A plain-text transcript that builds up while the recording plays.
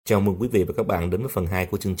Chào mừng quý vị và các bạn đến với phần 2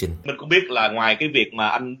 của chương trình. Mình cũng biết là ngoài cái việc mà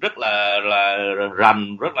anh rất là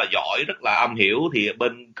rành, rất là giỏi, rất là am hiểu, thì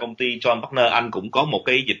bên công ty John&Partners anh cũng có một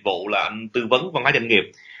cái dịch vụ là anh tư vấn văn hóa doanh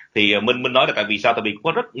nghiệp. Thì mình nói là tại vì sao? Tại vì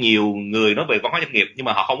có rất nhiều người nói về văn hóa doanh nghiệp nhưng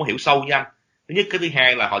mà họ không có hiểu sâu như anh. Thứ nhất, cái thứ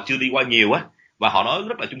hai là họ chưa đi qua nhiều á, và họ nói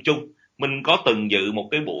rất là chung chung. Mình có từng dự một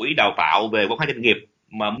cái buổi đào tạo về văn hóa doanh nghiệp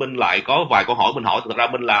mà mình lại có vài câu hỏi mình hỏi. Thực ra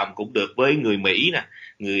mình làm cũng được với người Mỹ nè,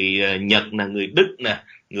 người Nhật nè, người Đức nè,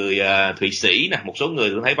 người Thụy Sĩ nè, một số người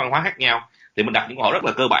tôi thấy văn hóa khác nhau, thì mình đặt những câu hỏi rất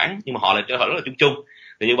là cơ bản nhưng mà họ lại trả lời rất là chung chung.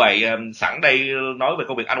 Thì như vậy sẵn đây nói về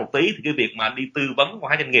công việc anh một tí, thì cái việc mà anh đi tư vấn văn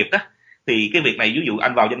hóa doanh nghiệp đó, thì cái việc này ví dụ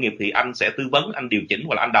anh vào doanh nghiệp thì anh sẽ tư vấn, anh điều chỉnh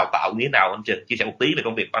hoặc là anh đào tạo như thế nào anh Trình? Chia sẻ một tí về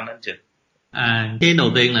công việc của anh Trình. Cái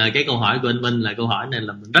đầu tiên là cái câu hỏi của anh Minh, là câu hỏi này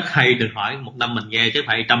là mình rất hay được hỏi, một năm mình nghe chứ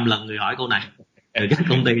phải 100 lần người hỏi câu này, từ các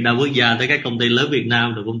công ty đa quốc gia tới các công ty lớn Việt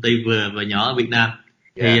Nam, rồi công ty vừa và nhỏ ở Việt Nam.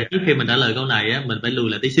 Thì trước khi mình trả lời câu này á, mình phải lùi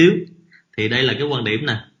lại tí xíu. Thì đây là cái quan điểm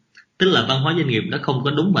nè, tức là văn hóa doanh nghiệp nó không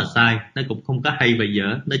có đúng và sai, nó cũng không có hay và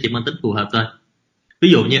dở, nó chỉ mang tính phù hợp thôi.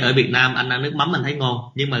 Ví dụ như ở Việt Nam anh ăn nước mắm anh thấy ngon,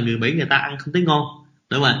 nhưng mà người Mỹ người ta ăn không thấy ngon,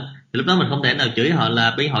 đúng không? Thì lúc đó mình không thể nào chửi họ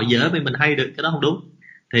là bởi họ dở bởi mình hay được, cái đó không đúng.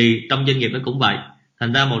 Thì trong doanh nghiệp nó cũng vậy.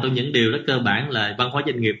 Thành ra một trong những điều rất cơ bản là văn hóa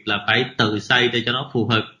doanh nghiệp là phải tự xây để cho nó phù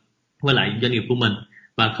hợp với lại doanh nghiệp của mình,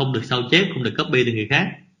 và không được sao chép, không được copy từ người khác.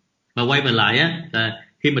 Và quay về lại á, là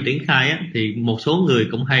khi mà triển khai á, thì một số người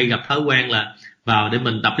cũng hay gặp thói quen là vào để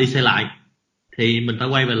mình đập đi xây lại. Thì mình phải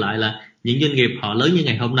quay về lại là những doanh nghiệp họ lớn như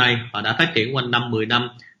ngày hôm nay, họ đã phát triển quanh 5-10 năm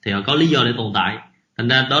thì họ có lý do để tồn tại. Thành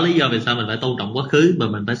ra đó lý do vì sao mình phải tôn trọng quá khứ, và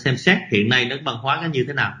mình phải xem xét hiện nay nó văn hóa nó như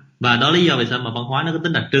thế nào, và đó lý do vì sao mà văn hóa nó có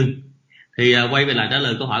tính đặc trưng. Thì quay về lại trả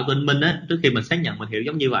lời câu hỏi của anh Minh á, trước khi mình xác nhận mình hiểu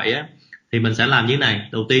giống như vậy á, thì mình sẽ làm như thế này.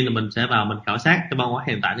 Đầu tiên là mình sẽ vào mình khảo sát cái văn hóa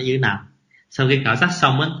hiện tại nó như thế nào. Sau khi khảo sát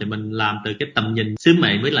xong á, thì mình làm từ cái tầm nhìn sứ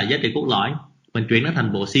mệnh với lại giá trị cốt lõi, mình chuyển nó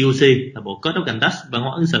thành bộ COC, là bộ Code of Conduct, văn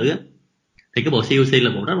hóa ứng xử á. Thì cái bộ COC là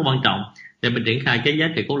bộ rất là quan trọng để mình triển khai cái giá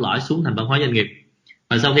trị cốt lõi xuống thành văn hóa doanh nghiệp.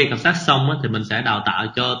 Và sau khi khảo sát xong á, thì mình sẽ đào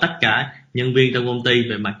tạo cho tất cả nhân viên trong công ty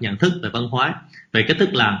về mặt nhận thức, về văn hóa, về cách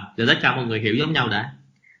thức làm, để tất cả mọi người hiểu giống nhau đã.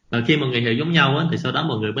 Và khi mọi người hiểu giống nhau á, thì sau đó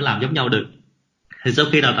mọi người mới làm giống nhau được. Thì sau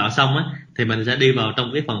khi đào tạo xong á, thì mình sẽ đi vào trong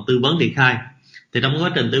cái phần tư vấn triển khai. Thì trong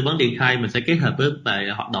quá trình tư vấn triển khai mình sẽ kết hợp với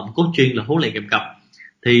hoạt động coaching là huấn luyện kèm cặp.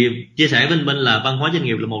 Thì chia sẻ với mình là văn hóa doanh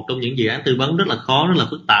nghiệp là một trong những dự án tư vấn rất là khó, rất là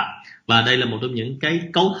phức tạp, và đây là một trong những cái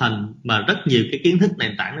cấu thành mà rất nhiều cái kiến thức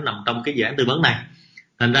nền tảng nó nằm trong cái dự án tư vấn này.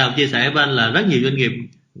 Thành ra chia sẻ với anh là rất nhiều doanh nghiệp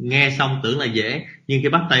nghe xong tưởng là dễ, nhưng khi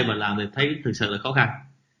bắt tay vào làm thì thấy thực sự là khó khăn.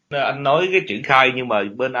 Anh nói cái triển khai nhưng mà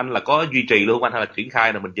bên anh là có duy trì luôn không anh, hay là triển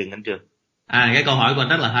khai là mình dừng anh Trường? Cái câu hỏi của anh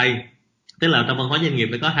rất là hay. Tức là trong văn hóa doanh nghiệp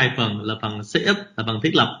nó có hai phần, là phần set up là phần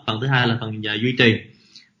thiết lập, phần thứ hai là phần duy trì.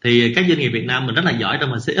 Thì các doanh nghiệp Việt Nam mình rất là giỏi trong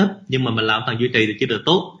phần set up, nhưng mà mình làm phần duy trì thì chưa được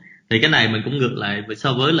tốt. Thì cái này mình cũng ngược lại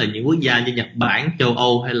so với là những quốc gia như Nhật Bản, châu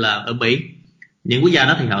Âu hay là ở Mỹ. Những quốc gia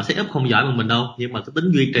đó thì họ set up không giỏi bằng mình đâu, nhưng mà cái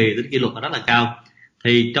tính duy trì, tính kỷ luật nó rất là cao.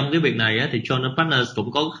 Thì trong cái việc này á, thì John&Partners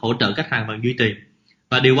cũng có hỗ trợ khách hàng bằng duy trì.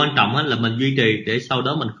 Và điều quan trọng á, là mình duy trì để sau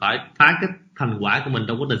đó mình khỏi phá cái thành quả của mình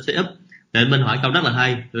trong quá trình set up. Để mình hỏi câu rất là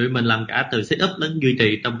hay, vì mình làm cả từ set up đến duy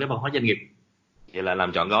trì trong cái văn hóa doanh nghiệp. Vậy là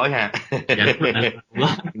làm trọn gói ha. Dạ,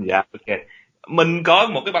 dạ, ok. Mình có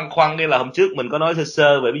một cái băn khoăn, đây là hôm trước mình có nói sơ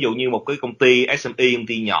sơ về ví dụ như một cái công ty SME, công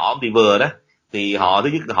ty nhỏ, công ty vừa đó, thì họ thứ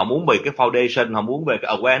nhất là họ muốn về cái foundation, họ muốn về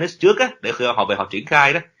cái awareness trước á, để khi họ về họ triển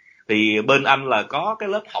khai đó. Thì bên anh là có cái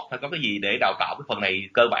lớp học hay có cái gì để đào tạo cái phần này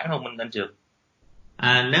cơ bản không anh Trường?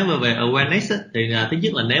 Nếu mà về awareness á, thì thứ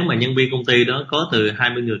nhất là nếu mà nhân viên công ty đó có từ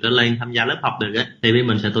 20 người trở lên tham gia lớp học được á, thì bên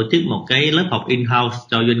mình sẽ tổ chức một cái lớp học in-house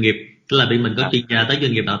cho doanh nghiệp. Tức là bên mình có chuyên gia tới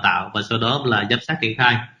doanh nghiệp đào tạo, và sau đó là giám sát triển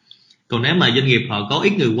khai. Còn nếu mà doanh nghiệp họ có ít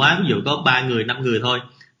người quá, ví dụ có 3 người, 5 người thôi,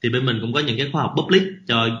 thì bên mình cũng có những cái khóa học public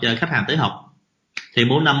cho khách hàng tới học. Thì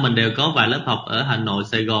mỗi năm mình đều có vài lớp học ở Hà Nội,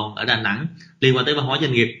 Sài Gòn, ở Đà Nẵng liên quan tới văn hóa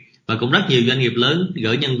doanh nghiệp. Và cũng rất nhiều doanh nghiệp lớn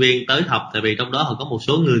gửi nhân viên tới học, tại vì trong đó họ có một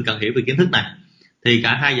số người cần hiểu về kiến thức này. Thì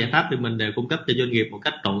cả hai giải pháp thì mình đều cung cấp cho doanh nghiệp một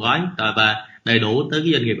cách trọn gói và đầy đủ tới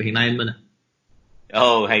cái doanh nghiệp hiện nay anh Minh ạ.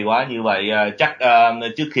 Hay quá. Như vậy chắc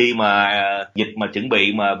trước khi mà dịch mà chuẩn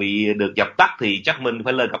bị mà bị được dập tắt thì chắc mình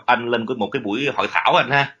phải lên gặp anh, lên một cái buổi hội thảo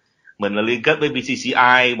anh ha. Mình là liên kết với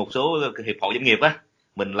BCCI, một số hiệp hội doanh nghiệp á,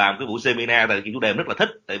 mình làm cái buổi seminar, tại vì chủ đề em rất là thích,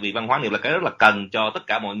 tại vì văn hóa nghiệp là cái rất là cần cho tất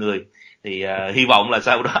cả mọi người. Thì hy vọng là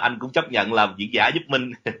sau đó anh cũng chấp nhận làm diễn giả giúp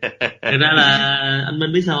mình. Thực ra là anh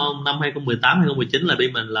Minh biết sao không, năm 2018, 2019 là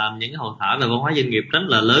bên mình làm những cái hội thảo về văn hóa doanh nghiệp rất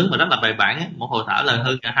là lớn và rất là bài bản á. Một hội thảo là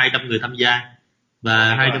hơn cả 200 người tham gia,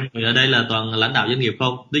 và 200 người ở đây là toàn lãnh đạo doanh nghiệp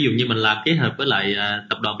không. Ví dụ như mình làm kết hợp với lại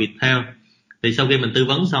tập đoàn Viettel, Thì sau khi mình tư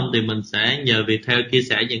vấn xong thì mình sẽ nhờ Viettel chia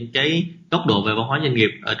sẻ những cái góc độ về văn hóa doanh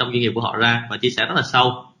nghiệp ở trong doanh nghiệp của họ ra và chia sẻ rất là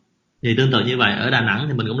sâu. Thì tương tự như vậy, ở Đà Nẵng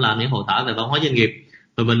thì mình cũng làm những hội thảo về văn hóa doanh nghiệp,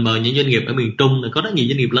 và mình mời những doanh nghiệp ở miền Trung, có rất nhiều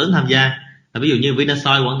doanh nghiệp lớn tham gia. Ví dụ như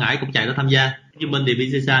Vinasoy Quảng Ngãi cũng chạy ra tham gia. Hồ Chí Minh thì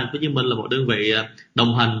VCCI Hồ Chí Minh là một đơn vị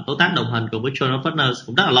đồng hành, đối tác đồng hành cùng với John&Partners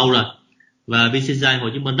cũng rất là lâu rồi, và VCCI Hồ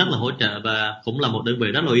Chí Minh rất là hỗ trợ và cũng là một đơn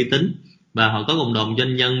vị rất là uy tín, và họ có cộng đồng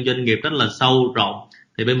doanh nhân doanh nghiệp rất là sâu rộng.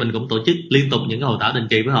 Thì bên mình cũng tổ chức liên tục những cái hội thảo định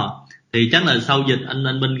kỳ với họ. Thì chắc là sau dịch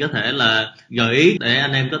anh Minh có thể là gợi ý để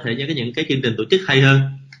anh em có thể những cái chương trình tổ chức hay hơn.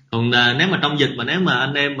 Còn nếu mà trong dịch mà nếu mà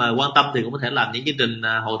anh em mà quan tâm thì cũng có thể làm những chương trình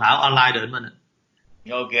hội thảo online được anh Minh ạ.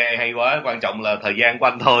 Ok, hay quá, quan trọng là thời gian của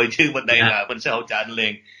anh thôi, chứ bên đây là mình sẽ hỗ trợ anh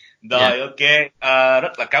liền. Rồi, ok,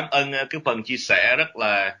 rất là cảm ơn cái phần chia sẻ rất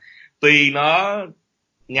là, tuy nó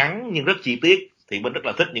ngắn nhưng rất chi tiết. Thì mình rất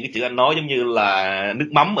là thích những cái chữ anh nói, giống như là nước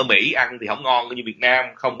mắm ở Mỹ ăn thì không ngon như Việt Nam,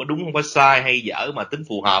 không có đúng không có sai hay dở mà tính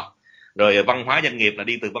phù hợp. Rồi văn hóa doanh nghiệp là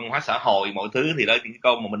đi từ văn hóa xã hội, mọi thứ thì đó những cái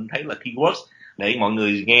câu mà mình thấy là keywords để mọi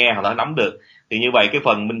người nghe hoặc là nắm được. Thì như vậy cái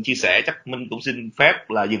phần mình chia sẻ chắc mình cũng xin phép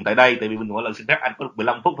là dừng tại đây, tại vì mình mỗi lần xin phép anh có được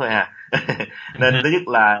 15 phút thôi à. Nên thứ nhất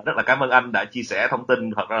là rất là cảm ơn anh đã chia sẻ thông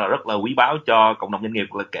tin thật ra là rất là quý báu cho cộng đồng doanh nghiệp,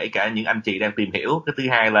 là kể cả những anh chị đang tìm hiểu. Cái thứ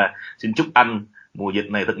hai là xin chúc anh mùa dịch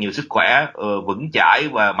này thật nhiều sức khỏe, vững chãi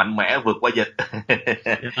và mạnh mẽ vượt qua dịch.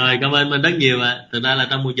 Rồi, cảm ơn Minh rất nhiều ạ. Thực ra là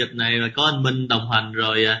trong mùa dịch này có anh Minh đồng hành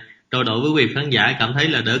rồi trao đổi với quý vị khán giả, cảm thấy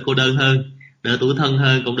là đỡ cô đơn hơn, đỡ tủi thân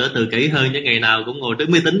hơn, cũng đỡ tự kỷ hơn, chứ ngày nào cũng ngồi trước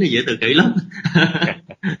máy tính thì dễ tự kỷ lắm.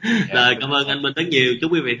 Rồi, cảm ơn anh Minh rất nhiều.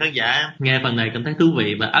 Chúc quý vị khán giả nghe phần này cảm thấy thú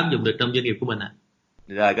vị và áp dụng được trong doanh nghiệp của mình ạ.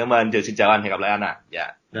 Rồi, cảm ơn, xin chào anh, hẹn gặp lại anh ạ. Dạ.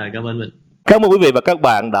 Rồi, cảm ơn mình. Cảm ơn quý vị và các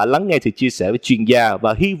bạn đã lắng nghe sự chia sẻ với chuyên gia,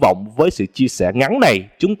 và hy vọng với sự chia sẻ ngắn này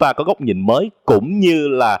chúng ta có góc nhìn mới cũng như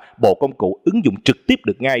là bộ công cụ ứng dụng trực tiếp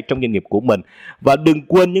được ngay trong doanh nghiệp của mình. Và đừng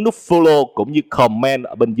quên nhấn nút follow cũng như comment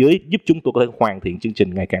ở bên dưới giúp chúng tôi có thể hoàn thiện chương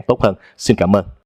trình ngày càng tốt hơn. Xin cảm ơn.